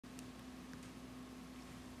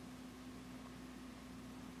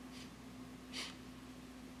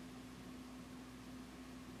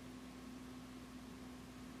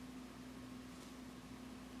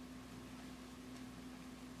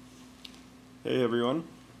Hey everyone,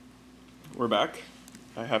 we're back.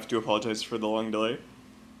 I have to apologize for the long delay. I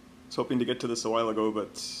was hoping to get to this a while ago,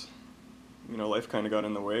 but life kind of got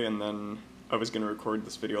in the way, and then I was going to record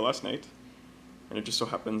this video last night, and it just so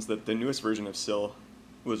happens that the newest version of Sil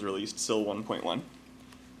was released, Sil 1.1,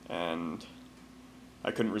 and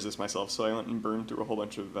I couldn't resist myself, so I went and burned through a whole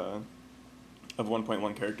bunch of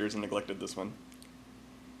 1.1 characters and neglected this one.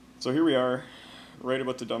 So here we are, right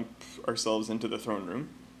about to dump ourselves into the throne room.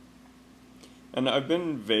 And I've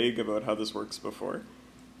been vague about how this works before,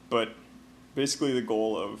 but basically the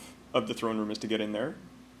goal of the throne room is to get in there,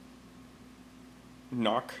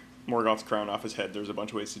 knock Morgoth's crown off his head. There's a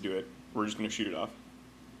bunch of ways to do it. We're just going to shoot it off.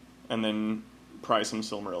 And then pry some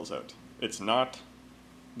Silmarils out. It's not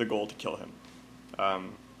the goal to kill him.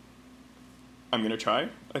 I'm going to try,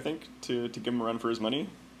 I think, to give him a run for his money.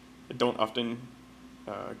 I don't often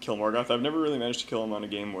kill Morgoth. I've never really managed to kill him on a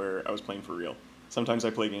game where I was playing for real. Sometimes I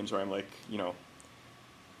play games where I'm like,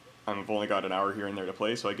 I've only got an hour here and there to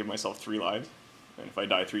play, so I give myself 3 lives. And if I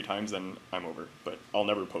die 3 times, then I'm over. But I'll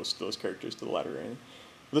never post those characters to the ladder or anything.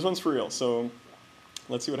 But this one's for real, so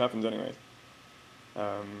let's see what happens anyway.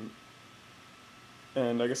 And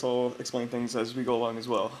I guess I'll explain things as we go along as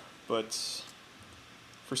well. But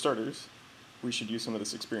for starters, we should use some of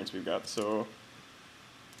this experience we've got. So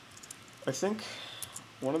I think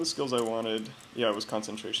one of the skills I wanted, was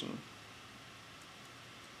concentration,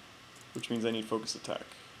 which means I need focus attack.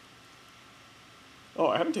 Oh,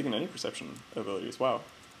 I haven't taken any perception abilities. Wow,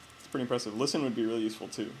 it's pretty impressive. Listen would be really useful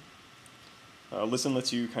too. Listen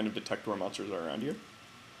lets you kind of detect where monsters are around you.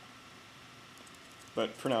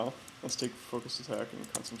 But for now, let's take focus attack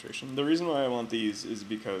and concentration. The reason why I want these is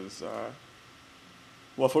because,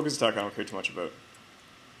 focus attack I don't care too much about.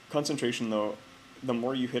 Concentration though, the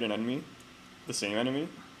more you hit an enemy, the same enemy,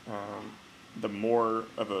 the more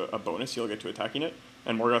of a bonus you'll get to attacking it,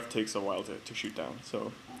 and Morgoth takes a while to shoot down,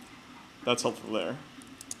 so that's helpful there.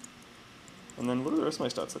 And then what do the rest of my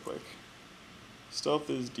stats look like?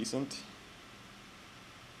 Stealth is decent.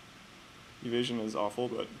 Evasion is awful,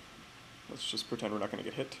 but let's just pretend we're not going to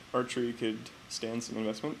get hit. Archery could stand some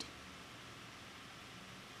investment.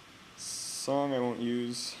 Song I won't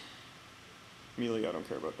use. Melee I don't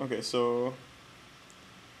care about. Okay, so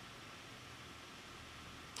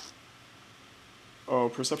oh,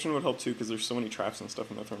 perception would help too, because there's so many traps and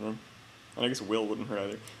stuff in the throne room. And I guess will wouldn't hurt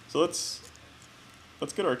either. So let's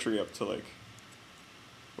get archery up to, like,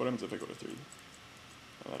 what happens if I go to 3?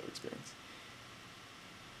 I'm out of experience.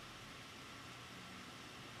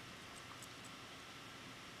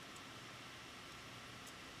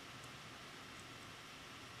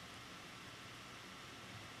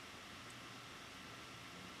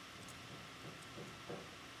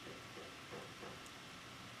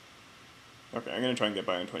 Okay, I'm going to try and get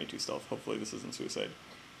by on 22 stealth. Hopefully this isn't suicide.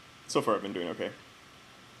 So far I've been doing okay.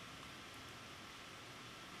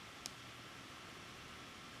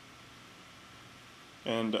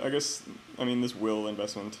 And I guess, this will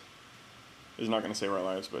investment is not going to save our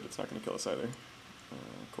lives, but it's not going to kill us either.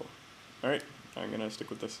 Cool. Alright, I'm going to stick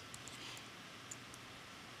with this.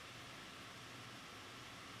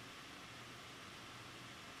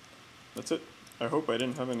 That's it. I hope I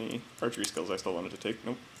didn't have any archery skills I still wanted to take.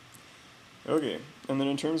 Nope. Okay, and then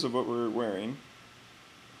in terms of what we're wearing,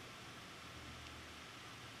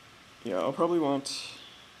 I'll probably want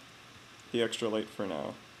the extra light for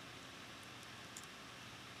now.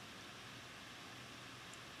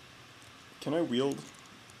 Can I wield?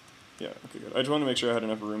 Yeah, okay, good. I just wanted to make sure I had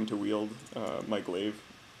enough room to wield my glaive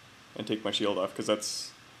and take my shield off,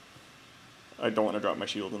 because I don't want to drop my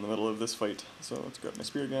shield in the middle of this fight. So let's grab my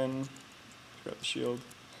spear again, grab the shield.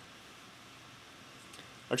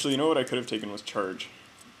 Actually, you know what I could have taken was charge.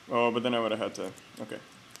 Oh, but then I would have had to... Okay,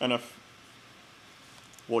 enough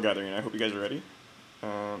wool gathering. I hope you guys are ready.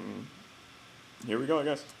 Here we go, I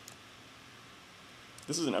guess.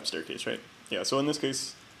 This is an up staircase, right? Yeah, so in this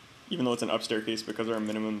case, even though it's an up staircase, because our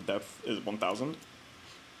minimum depth is 1,000,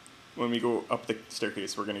 when we go up the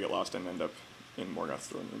staircase, we're going to get lost and end up in Morgoth's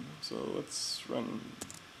throne room. So let's run.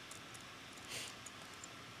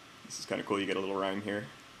 This is kind of cool, you get a little rhyme here.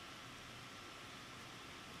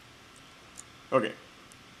 Okay,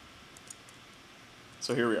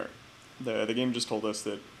 so here we are. The game just told us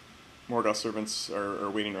that Morgoth's servants are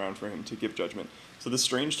waiting around for him to give judgment. So this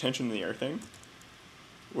strange tension in the air thing,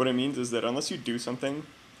 what it means is that unless you do something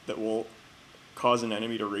that will cause an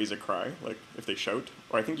enemy to raise a cry, like if they shout,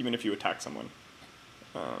 or I think even if you attack someone,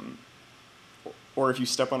 or if you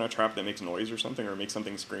step on a trap that makes noise or something, or makes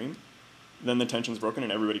something scream, then the tension's broken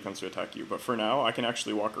and everybody comes to attack you. But for now, I can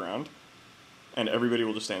actually walk around and everybody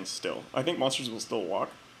will just stand still. I think monsters will still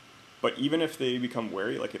walk, but even if they become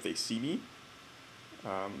wary, like if they see me,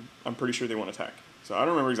 I'm pretty sure they won't attack. So I don't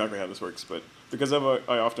remember exactly how this works, but because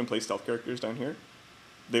I often play stealth characters down here,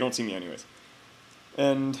 they don't see me anyways.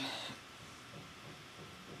 And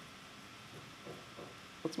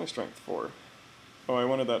what's my strength for? Oh, I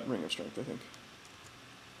wanted that ring of strength, I think.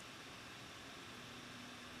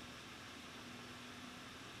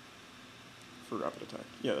 For rapid attack.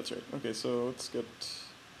 Yeah, that's right. Okay, so let's turn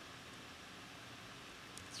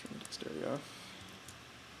the dexterity off.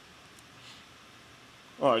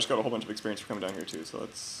 Oh, I just got a whole bunch of experience for coming down here too, so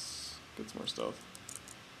let's get some more stealth.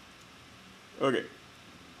 Okay.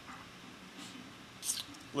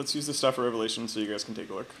 Let's use the Staff of Revelation so you guys can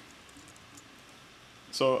take a look.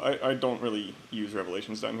 So I don't really use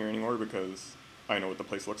Revelations down here anymore because I know what the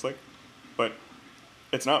place looks like. But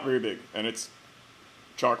it's not very big, and it's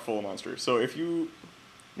chock full of monsters. So if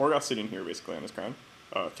Morgoth's sitting here basically on his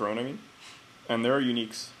throne I mean, and there are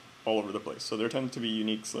uniques all over the place. So there tend to be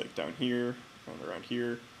uniques like down here, and around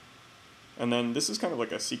here. And then this is kind of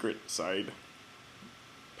like a secret side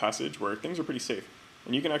passage where things are pretty safe.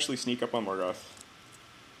 And you can actually sneak up on Morgoth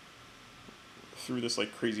through this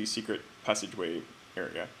like crazy secret passageway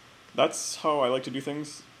area. That's how I like to do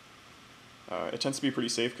things. It tends to be pretty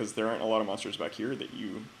safe because there aren't a lot of monsters back here that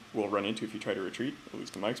you will run into if you try to retreat, at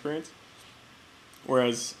least in my experience.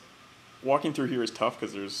 Whereas walking through here is tough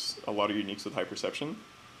because there's a lot of uniques with high perception.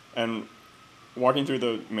 And walking through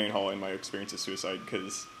the main hall, in my experience, is suicide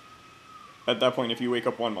because at that point, if you wake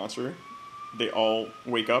up one monster, they all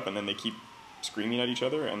wake up and then they keep screaming at each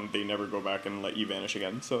other and they never go back and let you vanish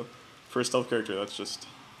again. So for a stealth character, that's just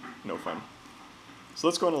no fun. So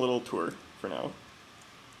let's go on a little tour for now.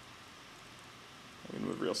 I'm going to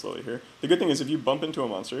move real slowly here. The good thing is if you bump into a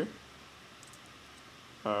monster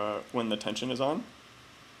when the tension is on,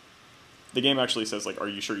 the game actually says, like, are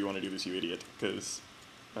you sure you want to do this, you idiot? Because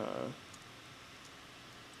well,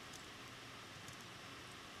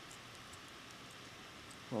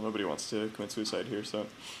 nobody wants to commit suicide here, so...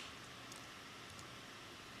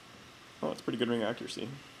 Oh, it's pretty good ring accuracy.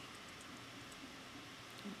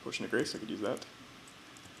 Potion of Grace, I could use that.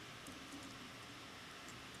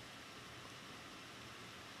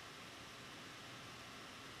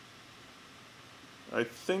 I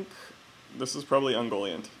think this is probably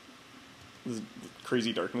Ungoliant. This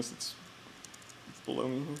crazy darkness that's below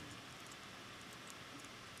me here.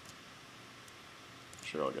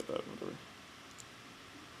 Sure, I'll get that, whatever.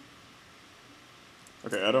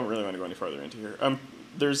 Okay, I don't really want to go any farther into here.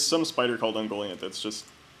 There's some spider called Ungoliant that's just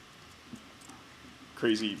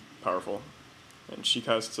crazy powerful, and she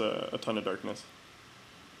casts a ton of darkness.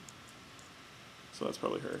 So that's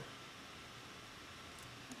probably her.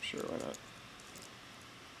 Sure, why not?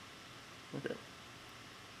 Okay.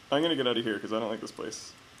 I'm gonna get out of here because I don't like this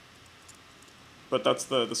place. But that's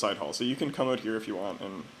the side hall, so you can come out here if you want,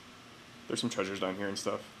 and there's some treasures down here and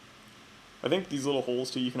stuff. I think these little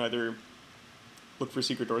holes too, you can either look for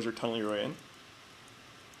secret doors or tunnel your way in.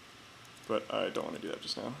 But I don't want to do that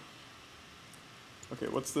just now. Okay,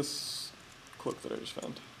 what's this cloak that I just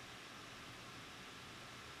found?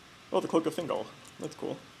 Oh, the Cloak of Thingol. That's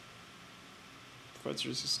cool. Provides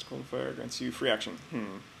resistance to cold fire, grants you free action.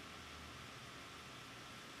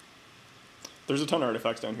 There's a ton of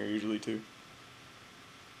artifacts down here usually too.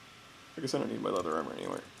 I guess I don't need my leather armor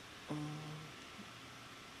anymore.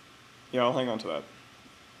 Yeah, I'll hang on to that.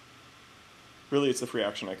 Really, it's the free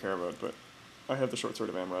action I care about, but I have the short sword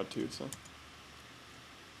of Amrod too, so...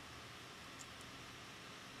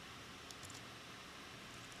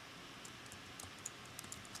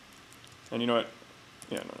 And you know what?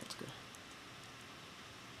 Yeah, no, that's good.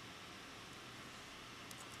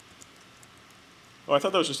 Oh, I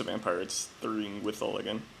thought that was just a vampire. It's the ring Withal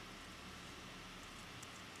again.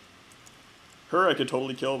 Her I could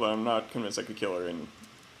totally kill, but I'm not convinced I could kill her in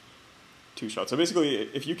 2 shots. So basically,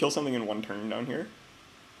 if you kill something in 1 turn down here,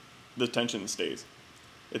 the tension stays.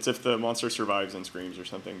 It's if the monster survives and screams or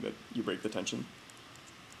something that you break the tension.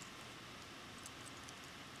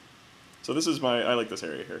 So this is I like this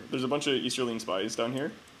area here. There's a bunch of Easterling spies down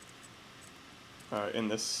here in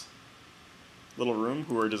this little room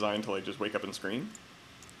who are designed to like just wake up and scream.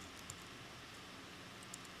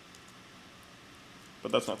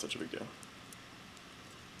 But that's not such a big deal.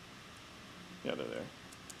 Yeah, they're there.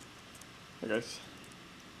 Hey guys.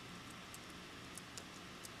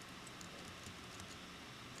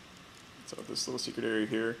 So this little secret area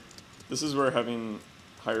here, this is where having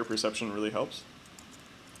higher perception really helps.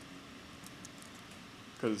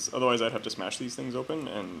 Because otherwise I'd have to smash these things open,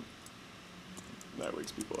 and that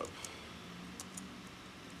wakes people up.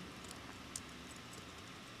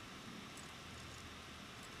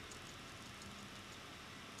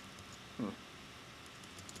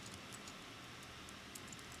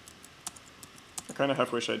 I kind of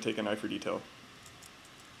half wish I'd taken Eye for Detail.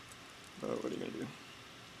 But what are you going to do?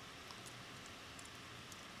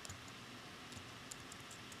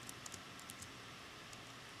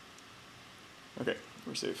 Okay,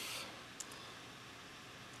 we're safe.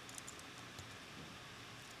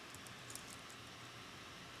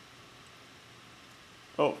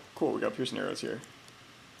 Oh, cool, we got piercing arrows here.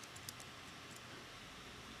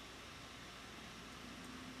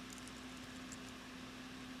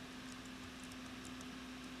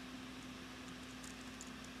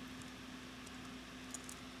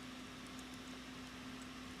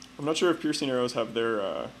 I'm not sure if piercing arrows have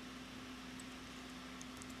their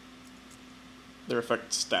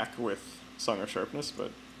effect stack with Song of Sharpness,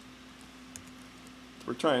 but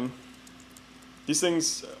we're trying. These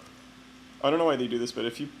things, I don't know why they do this, but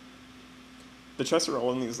if you, the chests are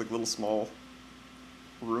all in these like little small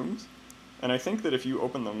rooms, and I think that if you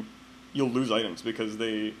open them, you'll lose items because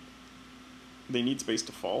they need space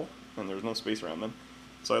to fall, and there's no space around them.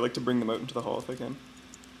 So I like to bring them out into the hall if I can.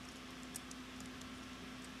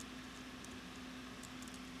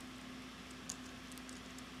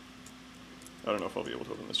 I don't know if I'll be able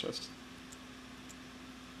to open this chest.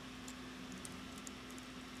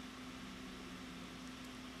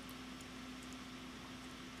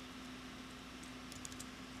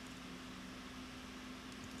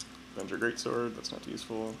 Avenger Greatsword, that's not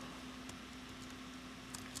useful.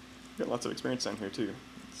 Got lots of experience down here too.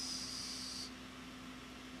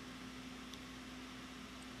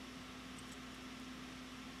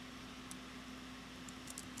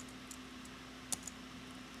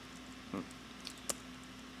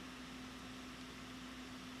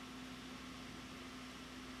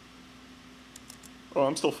 Oh,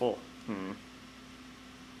 I'm still full.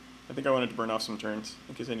 I think I wanted to burn off some turns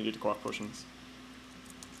in case I needed to co-op potions.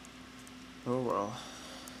 Oh well.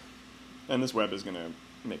 And this web is gonna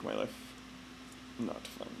make my life not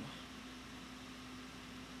fun.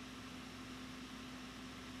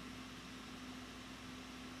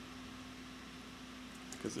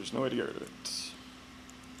 Because there's no way to get rid of it.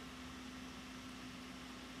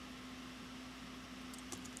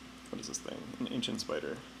 What is this thing? An ancient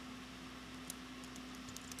spider.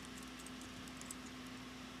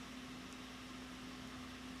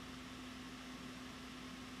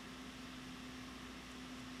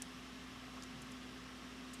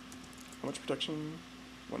 How much protection?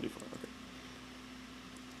 1d4, okay.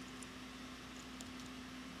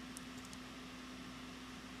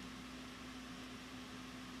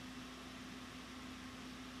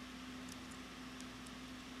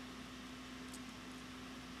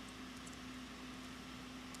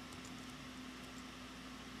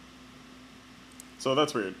 So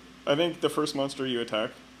that's weird. I think the first monster you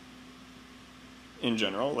attack, in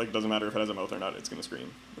general, like, doesn't matter if it has a mouth or not, it's gonna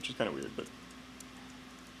scream, which is kind of weird, but...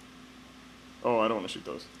 Oh, I don't want to shoot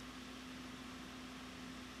those.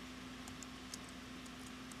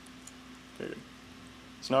 Okay, good.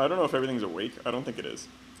 So now I don't know if everything's awake. I don't think it is.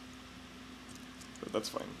 But that's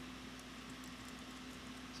fine.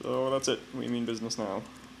 So that's it. We mean business now.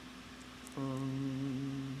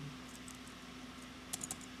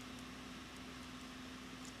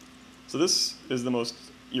 So this is the most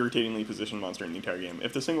irritatingly positioned monster in the entire game.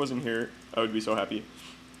 If this thing wasn't here, I would be so happy.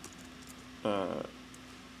 They're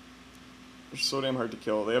so damn hard to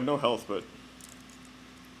kill. They have no health, but...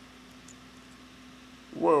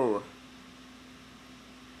 Whoa!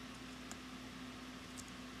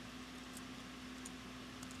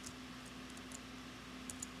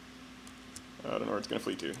 I don't know where it's gonna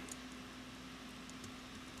flee to.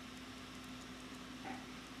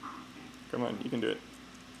 Come on, you can do it.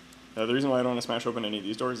 The reason why I don't want to smash open any of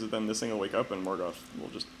these doors is then this thing will wake up and Morgoth will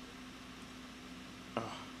just...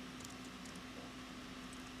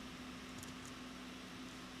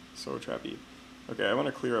 So trappy. Okay, I want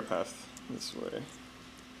to clear a path this way.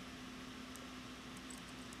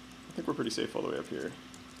 I think we're pretty safe all the way up here.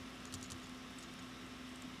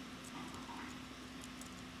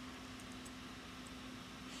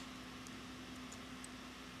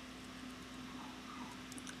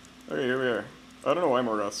 Okay, here we are. I don't know why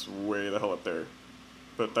Morgoth's way the hell up there,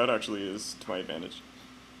 but that actually is to my advantage.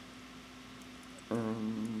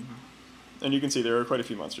 And you can see there are quite a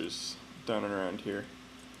few monsters down and around here.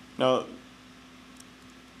 Now,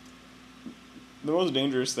 the most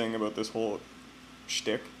dangerous thing about this whole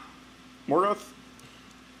shtick, Morgoth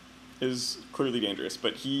is clearly dangerous,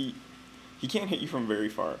 but he can't hit you from very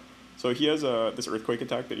far. So he has this earthquake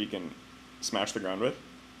attack that he can smash the ground with.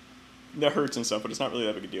 That hurts and stuff, but it's not really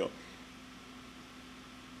that big a deal.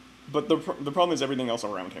 But the problem is everything else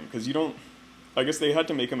around him, because you don't... I guess they had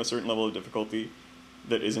to make him a certain level of difficulty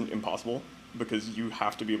that isn't impossible, because you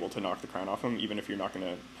have to be able to knock the crown off him, even if you're not going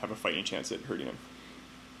to have a fighting chance at hurting him.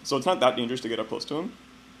 So it's not that dangerous to get up close to him.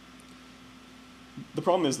 The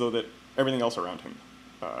problem is, though, that everything else around him.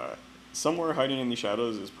 Somewhere hiding in the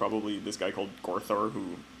shadows is probably this guy called Gorthor,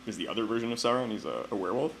 who is the other version of Sauron. He's a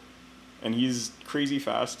werewolf. And he's crazy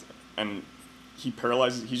fast, and he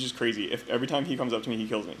paralyzes. He's just crazy. If every time he comes up to me, he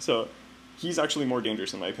kills me. So he's actually more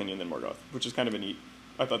dangerous, in my opinion, than Morgoth, which is kind of a neat...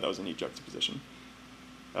 I thought that was a neat juxtaposition.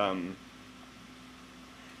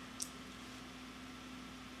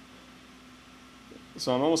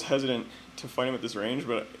 So I'm almost hesitant to fight him at this range,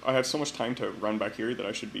 but I have so much time to run back here that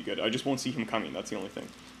I should be good. I just won't see him coming, that's the only thing.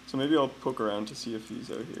 So maybe I'll poke around to see if he's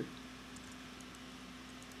out here.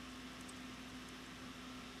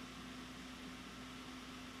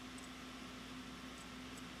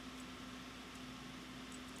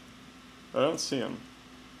 I don't see him.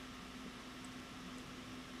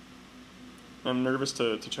 I'm nervous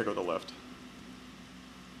to check out the left.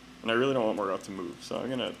 And I really don't want Morgoth to move, so I'm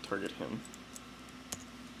going to target him.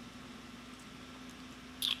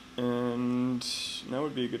 And now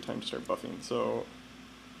would be a good time to start buffing, so...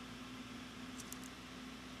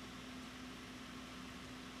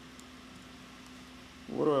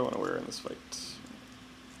 What do I want to wear in this fight?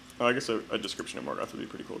 Oh, I guess a description of Morgoth would be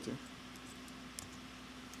pretty cool too.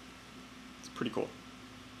 It's pretty cool.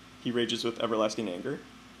 He rages with everlasting anger.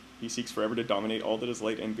 He seeks forever to dominate all that is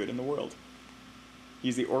light and good in the world.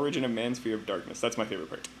 He's the origin of man's fear of darkness. That's my favorite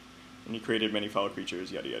part. And he created many foul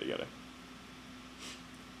creatures, yada yada yada.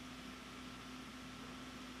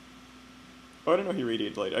 Oh, I don't know he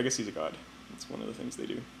radiated light. I guess he's a god. That's one of the things they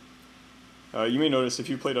do. You may notice if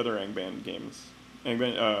you played other Angband games,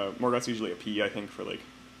 Morgoth's usually a P, I think, for like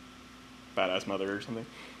Badass Mother or something.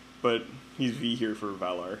 But he's V here for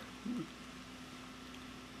Valar.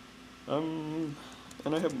 And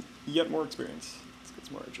I have yet more experience. Let's get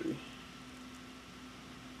some more archery.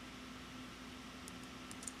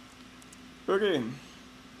 Okay.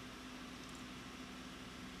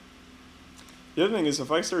 The other thing is,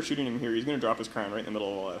 if I start shooting him here, he's going to drop his crown right in the middle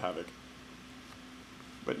of all that havoc.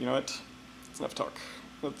 But you know what? It's enough talk.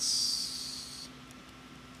 Let's...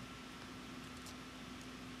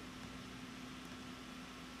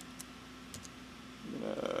 I'm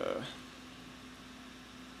gonna...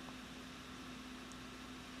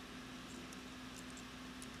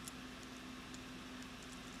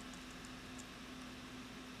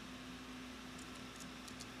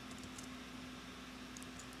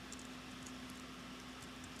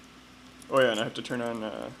 Oh yeah, and I have to turn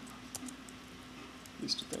on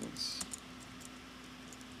these two things.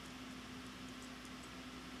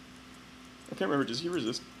 I can't remember, does he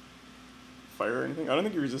resist fire or anything? I don't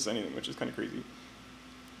think he resists anything, which is kind of crazy.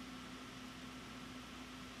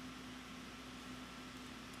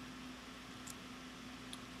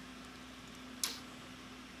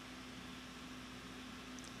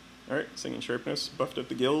 Alright, singing sharpness, buffed up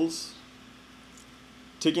the gills.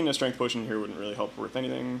 Taking a strength potion here wouldn't really help worth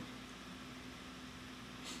anything.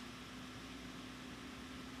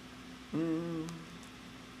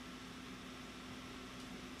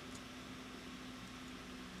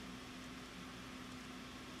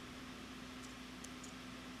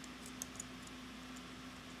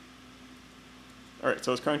 Alright,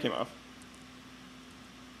 so his crown came off.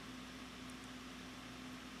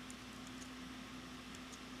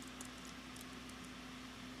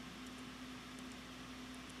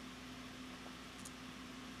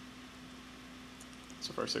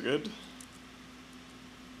 So far so good.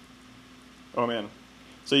 Oh man.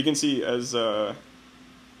 So you can see as my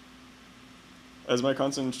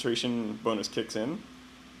concentration bonus kicks in,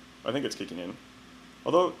 I think it's kicking in.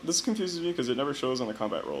 Although this confuses me because it never shows on the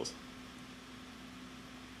combat rolls.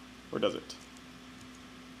 Or does it?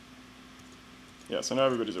 Yeah, so now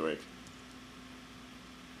everybody's awake.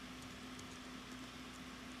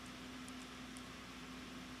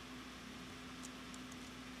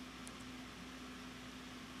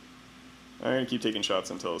 I'm gonna keep taking shots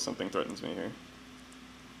until something threatens me here.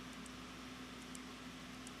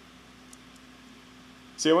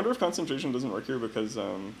 See, I wonder if concentration doesn't work here because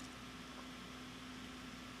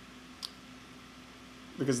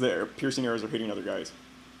the piercing arrows are hitting other guys.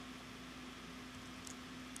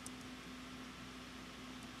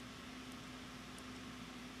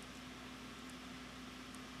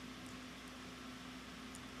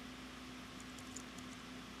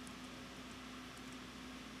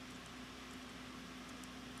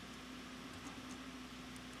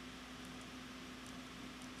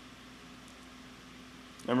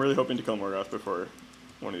 I'm really hoping to kill Morgoth before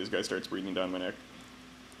one of these guys starts breathing down my neck.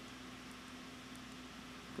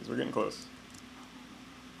 Because we're getting close.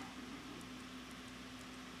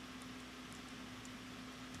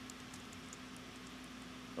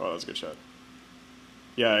 Oh, that was a good shot.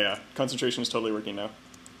 Yeah, yeah. Concentration is totally working now.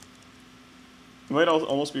 It might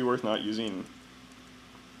almost be worth not using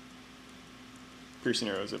piercing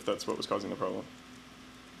arrows if that's what was causing the problem.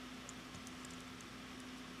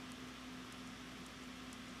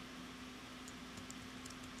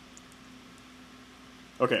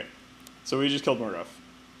 Okay, so we just killed Morgoth.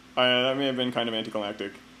 That may have been kind of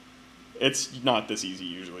anticlimactic. It's not this easy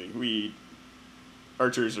usually.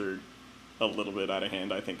 Archers are a little bit out of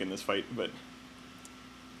hand, I think, in this fight, but...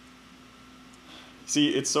 See,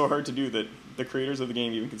 it's so hard to do that the creators of the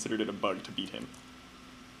game even considered it a bug to beat him.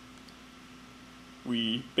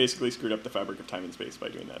 We basically screwed up the fabric of time and space by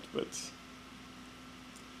doing that, but...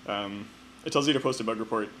 it tells you to post a bug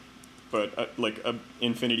report, but,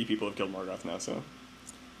 infinity people have killed Morgoth now, so...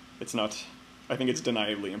 It's not... I think it's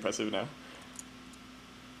deniably impressive now.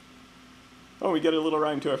 Oh, we get a little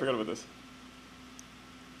rhyme too, I forgot about this.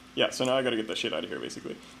 Yeah, so now I gotta get that shit out of here,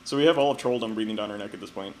 basically. So we have all of Trolldom breathing down our neck at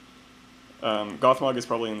this point. Gothmog is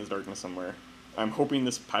probably in this darkness somewhere. I'm hoping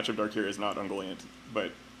this patch of dark here is not Ungoliant,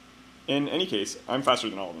 but in any case, I'm faster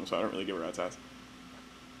than all of them, so I don't really give a rat's ass.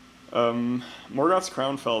 Morgoth's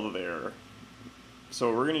crown fell there,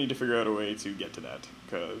 so we're gonna need to figure out a way to get to that,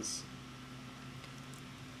 because,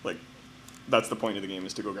 like, that's the point of the game,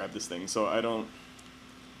 is to go grab this thing, so I don't...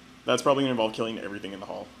 That's probably gonna involve killing everything in the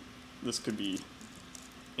hall. This could be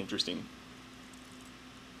interesting.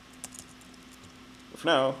 But for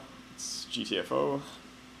now, it's GTFO.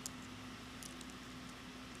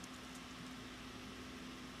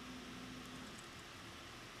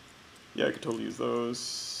 Yeah, I could totally use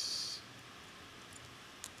those.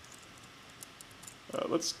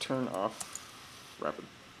 Let's turn off rapid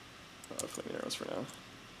flaming arrows for now.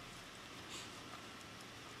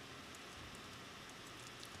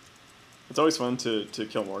 It's always fun to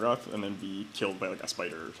kill Morgoth and then be killed by like a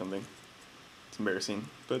spider or something. It's embarrassing,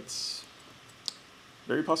 but it's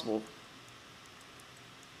very possible.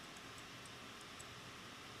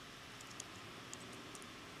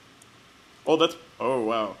 Oh, that's... Oh,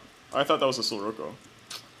 wow. I thought that was a Silroko.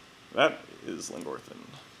 That is Lingorthan.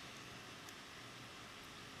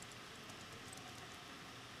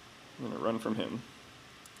 I'm gonna run from him.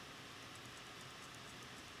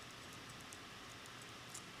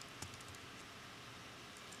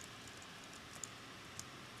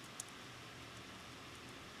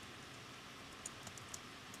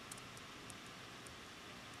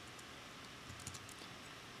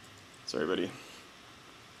 Sorry, buddy.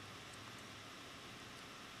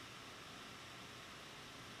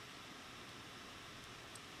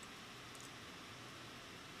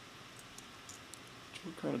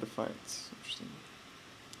 What kind of defiance? Interesting.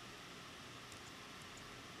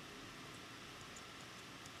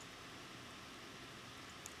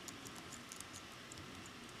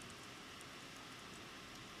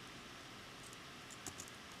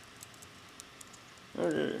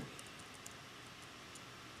 Okay.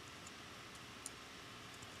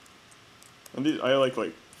 And these, I like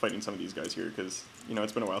fighting some of these guys here because, you know,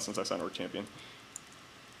 it's been a while since I saw an Orc champion.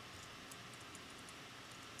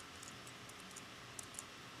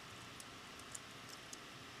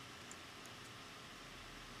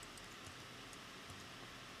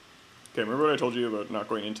 Okay, remember what I told you about not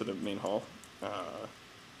going into the main hall?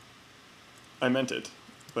 I meant it,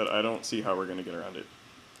 but I don't see how we're going to get around it.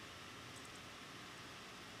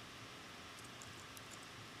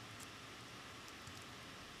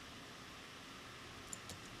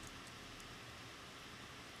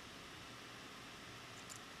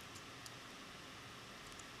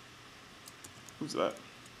 Who's that?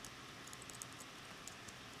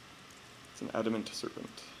 It's an adamant serpent.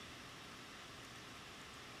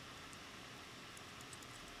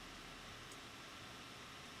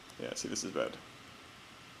 Yeah, see, this is bad.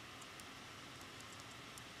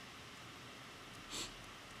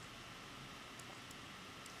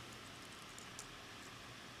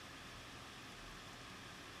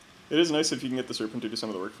 It is nice if you can get the serpent to do some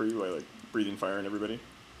of the work for you by, like, breathing fire on everybody.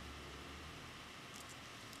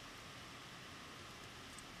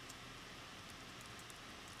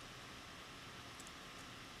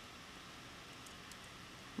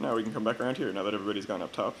 Now we can come back around here, now that everybody's gone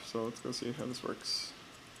up top, so let's go see how this works.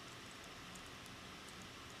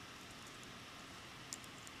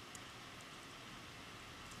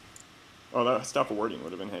 Oh, that staff of warding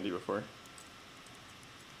would have been handy before.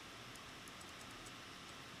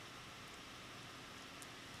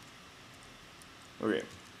 Okay,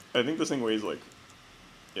 I think this thing weighs like...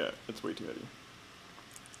 Yeah, it's way too heavy.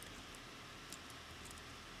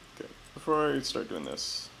 Okay, before I start doing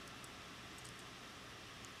this...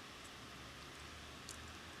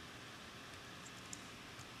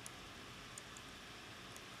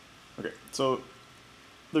 So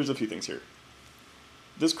there's a few things here.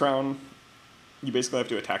 This crown, you basically have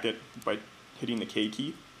to attack it by hitting the K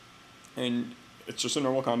key, and it's just a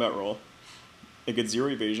normal combat roll. It gets 0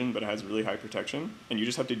 evasion, but it has really high protection, and you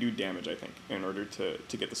just have to do damage, I think, in order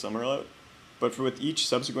to get the Silmaril out. But with each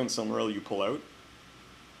subsequent Silmaril you pull out,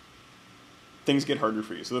 things get harder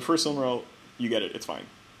for you. So the first Silmaril, you get it, it's fine.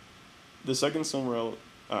 The second Silmaril,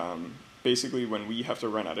 basically when we have to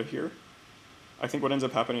run out of here, I think what ends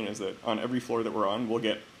up happening is that on every floor that we're on, we'll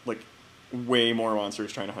get like way more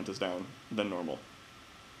monsters trying to hunt us down than normal.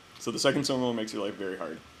 So the second Silmaril makes your life very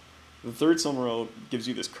hard. The third Silmaril gives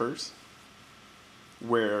you this curse,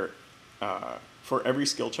 where for every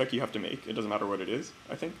skill check you have to make, it doesn't matter what it is,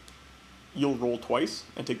 I think, you'll roll twice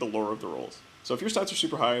and take the lower of the rolls. So if your stats are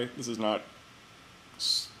super high, this is not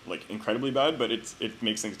like incredibly bad, but it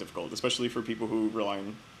makes things difficult, especially for people who rely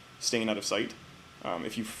on staying out of sight.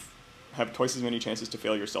 If you have twice as many chances to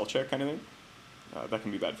fail your stealth check kind of thing, that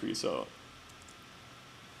can be bad for you. So,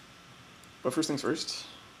 but first things first,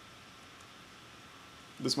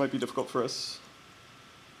 this might be difficult for us.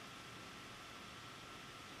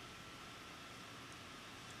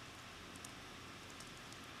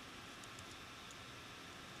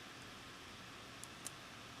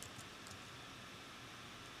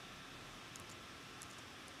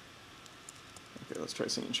 Okay, let's try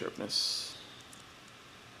singing sharpness.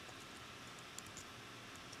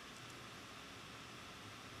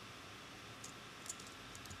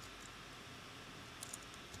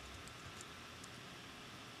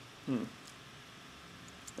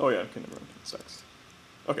 Oh yeah, okay, never mind. It sucks.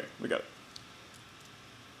 Okay, we got it.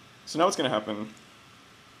 So now what's going to happen...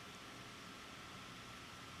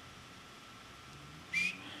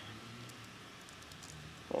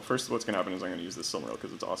 Well, first what's going to happen is I'm going to use this Silmaril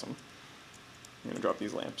because it's awesome. I'm going to drop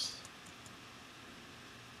these lamps.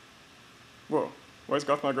 Whoa, why is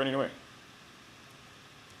Gothmog running away?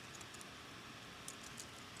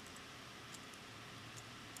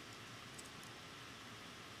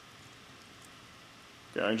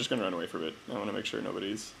 Okay, I'm just going to run away for a bit. I want to make sure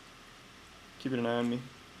nobody's keeping an eye on me.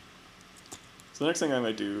 So the next thing I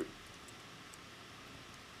might do...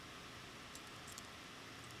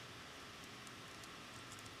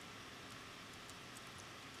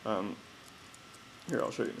 Here,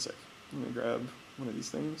 I'll show you in a sec. I'm going to grab one of these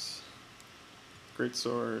things. Great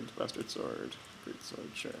sword, bastard sword, great sword.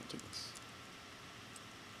 Sure, I'll take this.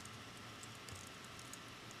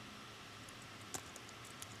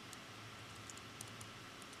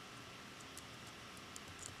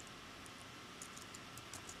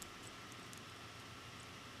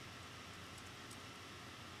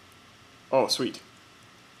 Oh, sweet.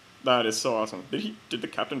 That is so awesome. Did the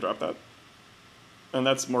captain drop that? And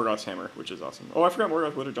that's Morgoth's hammer, which is awesome. Oh, I forgot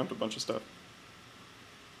Morgoth would have jumped a bunch of stuff.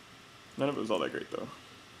 None of it was all that great, though.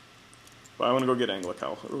 But I want to go get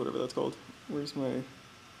Anglical, or whatever that's called. Where's my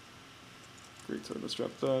great sword? Let's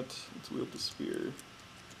drop that. Let's wield the spear.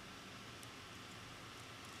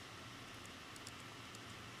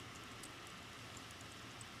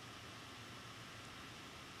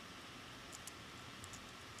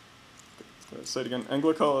 Say it again.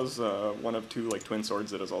 Anglical is one of two like twin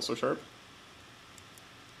swords that is also sharp.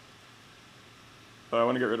 But I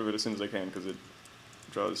want to get rid of it as soon as I can because it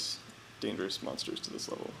draws dangerous monsters to this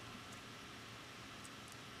level.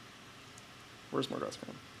 Where's Morgoth's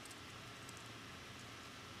man?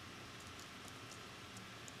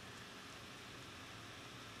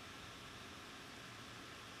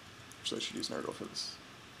 Actually, I should use Nurgle for this.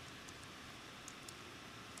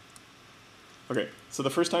 Okay, so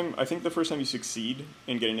I think the first time you succeed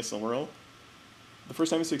in getting a Silmaril, the first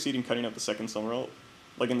time you succeed in cutting out the second Silmaril,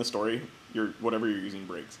 like in the story, whatever you're using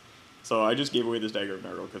breaks. So I just gave away this Dagger of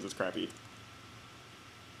Nurgle because it's crappy.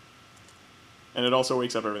 And it also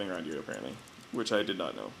wakes up everything around you, apparently, which I did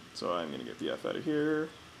not know. So I'm going to get the F out of here.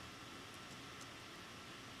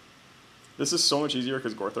 This is so much easier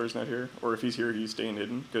because Gorthor's not here, or if he's here, he's staying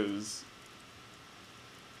hidden, because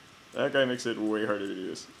that guy makes it way harder to do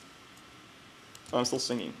this. Oh, I'm still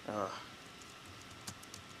singing.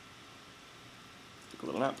 Took a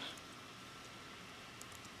little nap.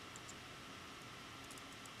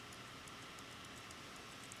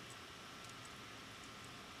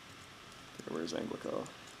 Okay, where's Anglico?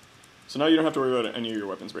 So now you don't have to worry about any of your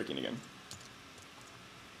weapons breaking again.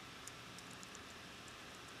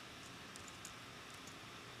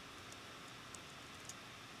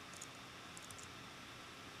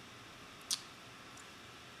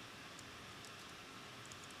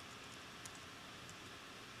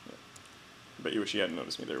 I bet you wish you hadn't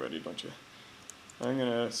noticed me there, buddy, don't you? I'm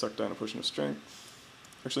gonna suck down a potion of strength.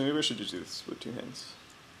 Actually, maybe I should just do this with two hands.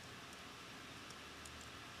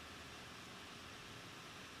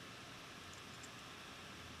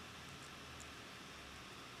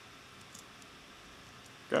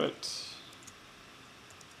 Got it.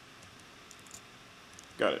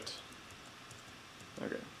 Got it.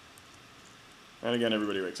 Okay. And again,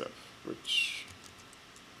 everybody wakes up, which...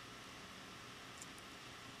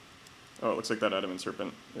 Oh, it looks like that adamant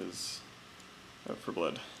serpent is out for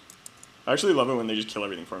blood. I actually love it when they just kill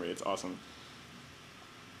everything for me. It's awesome.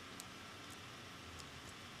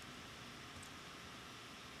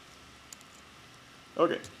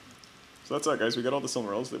 Okay. So that's that, guys. We got all the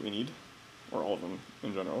silmarils that we need. Or all of them,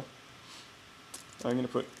 in general. I'm going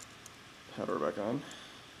to put Hador back on.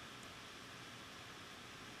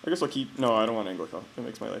 I guess I'll keep... No, I don't want Anglical. It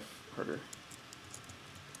makes my life harder.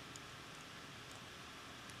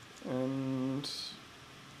 And...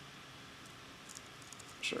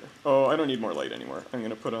 Sure. Oh, I don't need more light anymore. I'm going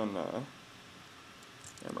to put on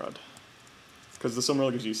Amrod. Because the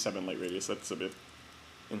Silmaril gives you 7 light radius. That's a bit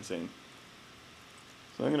insane.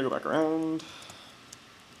 So I'm going to go back around.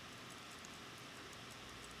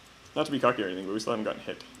 Not to be cocky or anything, but we still haven't gotten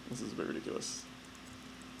hit. This is a bit ridiculous.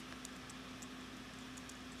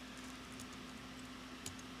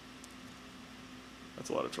 That's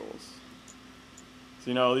a lot of trolls.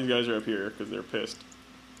 See, now all these guys are up here because they're pissed.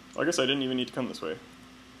 Well, I guess I didn't even need to come this way.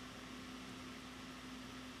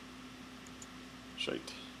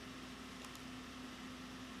 Shite.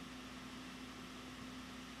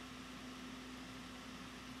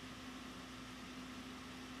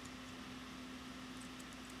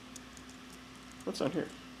 What's down here?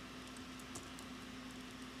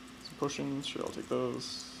 Some potions, sure, I'll take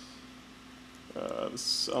those.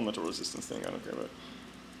 This elemental resistance thing, I don't care about.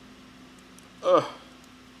 Ugh!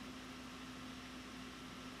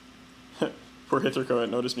 Poor Hitherco had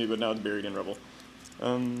noticed me, but now it's buried in rubble.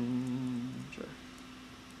 Sure.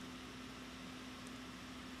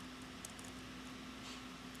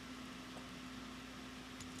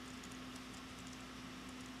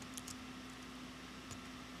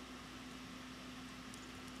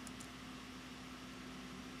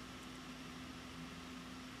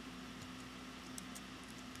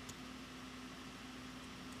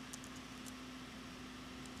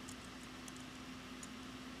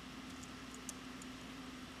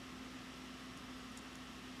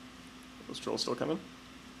 Those trolls still coming?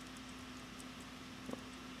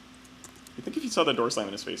 You think if you saw the door slam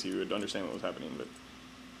in his face, you would understand what was happening, but...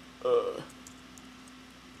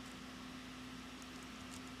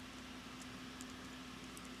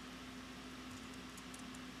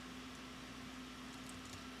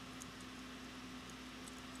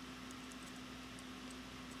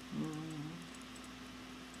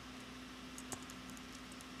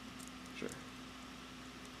 Sure.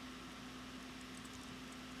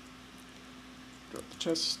 Drop the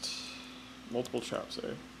chest. Multiple traps,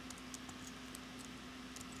 eh?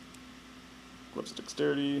 Gloves of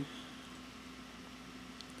dexterity.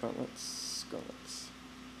 Gauntlets. Gauntlets.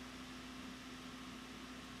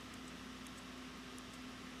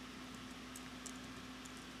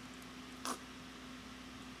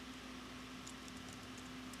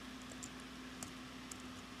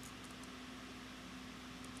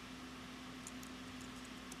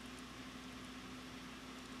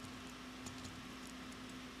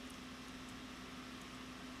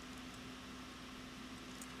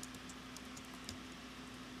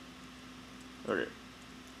 Okay.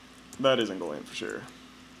 That isn't going for sure.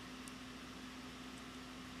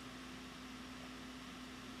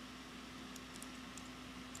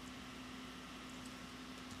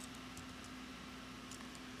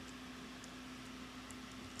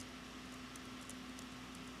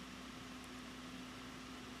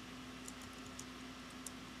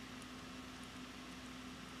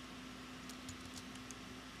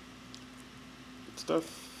 Good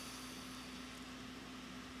stuff.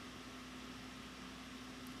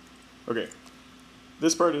 Okay,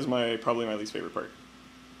 this part is probably my least favorite part.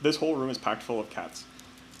 This whole room is packed full of cats.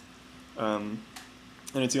 And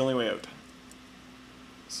it's the only way out.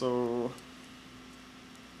 So,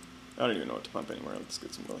 I don't even know what to pump anymore. Let's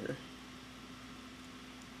get some will here.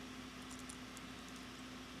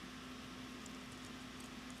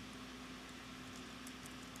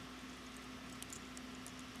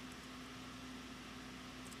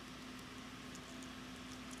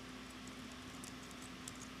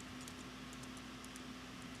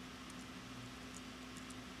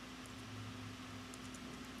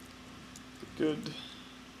 Good.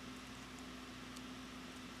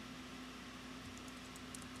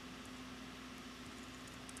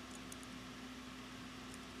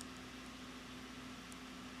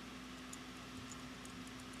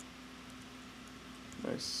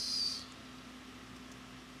 Nice.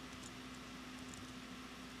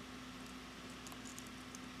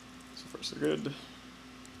 So far so good.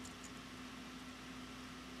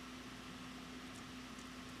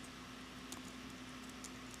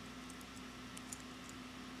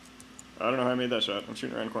 I don't know how I made that shot. I'm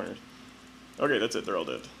shooting around corners. Okay, that's it. They're all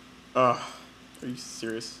dead. Are you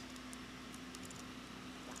serious?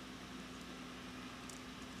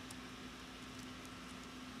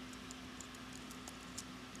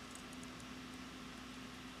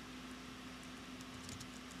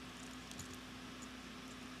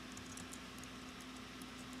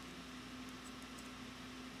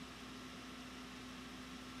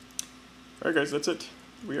 Alright guys, that's it.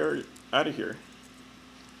 We are out of here.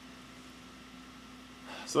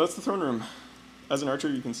 So that's the throne room. As an archer,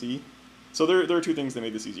 you can see. So there are two things that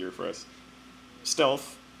made this easier for us.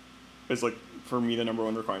 Stealth is, like, for me, the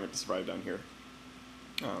 #1 requirement to survive down here.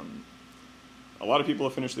 A lot of people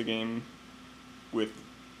have finished the game with,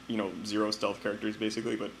 0 stealth characters,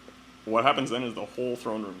 basically, but what happens then is the whole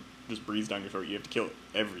throne room just breathes down your throat. You have to kill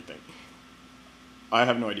everything. I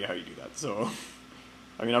have no idea how you do that, so...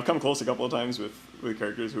 I mean, I've come close a couple of times with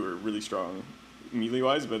characters who are really strong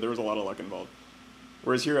melee-wise, but there was a lot of luck involved.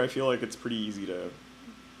 Whereas here, I feel like it's pretty easy to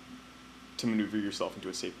maneuver yourself into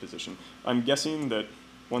a safe position. I'm guessing that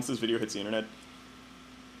once this video hits the internet,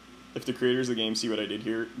 if the creators of the game see what I did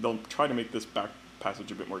here, they'll try to make this back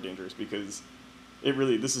passage a bit more dangerous, because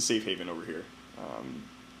this is safe haven over here.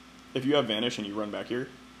 If you have Vanish and you run back here,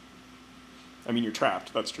 I mean, you're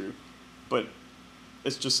trapped, that's true, but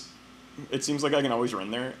it's just... It seems like I can always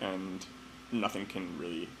run there, and nothing can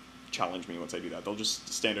really challenge me once I do that. They'll just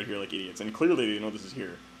stand out here like idiots, and clearly they know this is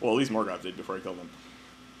here. Well, at least Morgoth did before I killed them.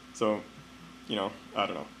 So, I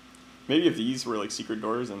don't know. Maybe if these were, like, secret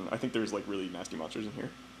doors, and I think there's, like, really nasty monsters in here,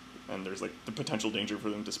 and there's, like, the potential danger for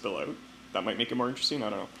them to spill out, that might make it more interesting, I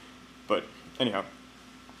don't know. But, anyhow.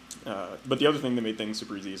 But the other thing that made things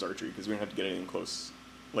super easy is archery, because we don't have to get anything close.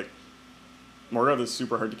 Like, Morgoth is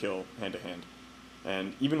super hard to kill hand-to-hand.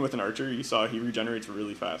 And even with an archer, you saw he regenerates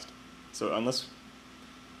really fast. So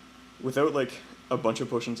without, like, a bunch of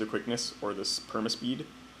potions of quickness or this perma-speed,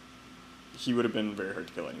 he would have been very hard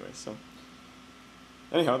to kill anyway, so.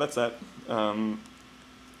 Anyhow, that's that. In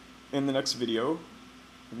the next video,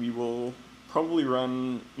 we will probably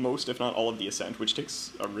run most, if not all, of the Ascent, which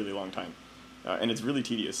takes a really long time. And it's really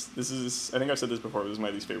tedious. I think I've said this before, this is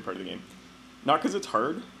my least favorite part of the game. Not because it's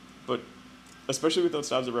hard, but especially without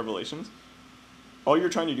Stabs of Revelations, all you're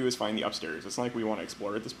trying to do is find the upstairs. It's not like we want to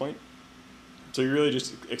explore at this point. So you're really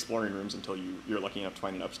just exploring rooms until you're lucky enough to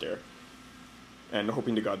find an upstairs. And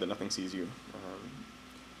hoping to God that nothing sees you.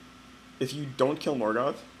 If you don't kill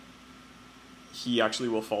Morgoth, he actually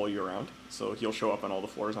will follow you around. So he'll show up on all the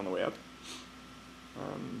floors on the way up.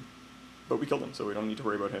 But we killed him, so we don't need to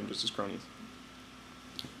worry about him, just his cronies.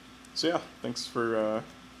 So yeah, thanks for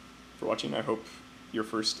watching. I hope your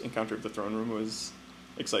first encounter of the throne room was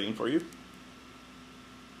exciting for you.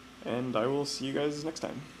 And I will see you guys next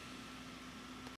time.